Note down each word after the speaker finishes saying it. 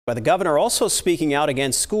But the governor also speaking out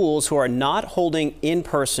against schools who are not holding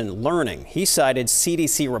in-person learning. He cited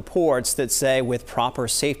CDC reports that say with proper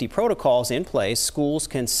safety protocols in place, schools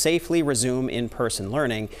can safely resume in-person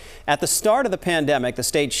learning. At the start of the pandemic, the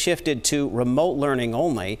state shifted to remote learning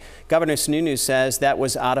only. Governor Sununu says that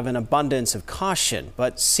was out of an abundance of caution,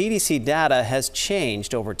 but CDC data has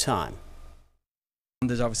changed over time.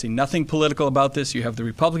 There's obviously nothing political about this. You have the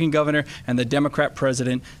Republican governor and the Democrat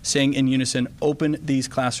president saying in unison, open these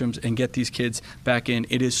classrooms and get these kids back in.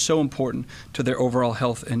 It is so important to their overall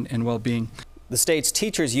health and well-being. The state's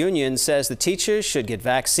teachers union says the teachers should get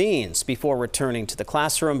vaccines before returning to the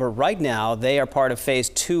classroom, but right now they are part of phase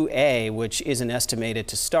 2A, which isn't estimated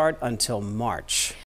to start until March.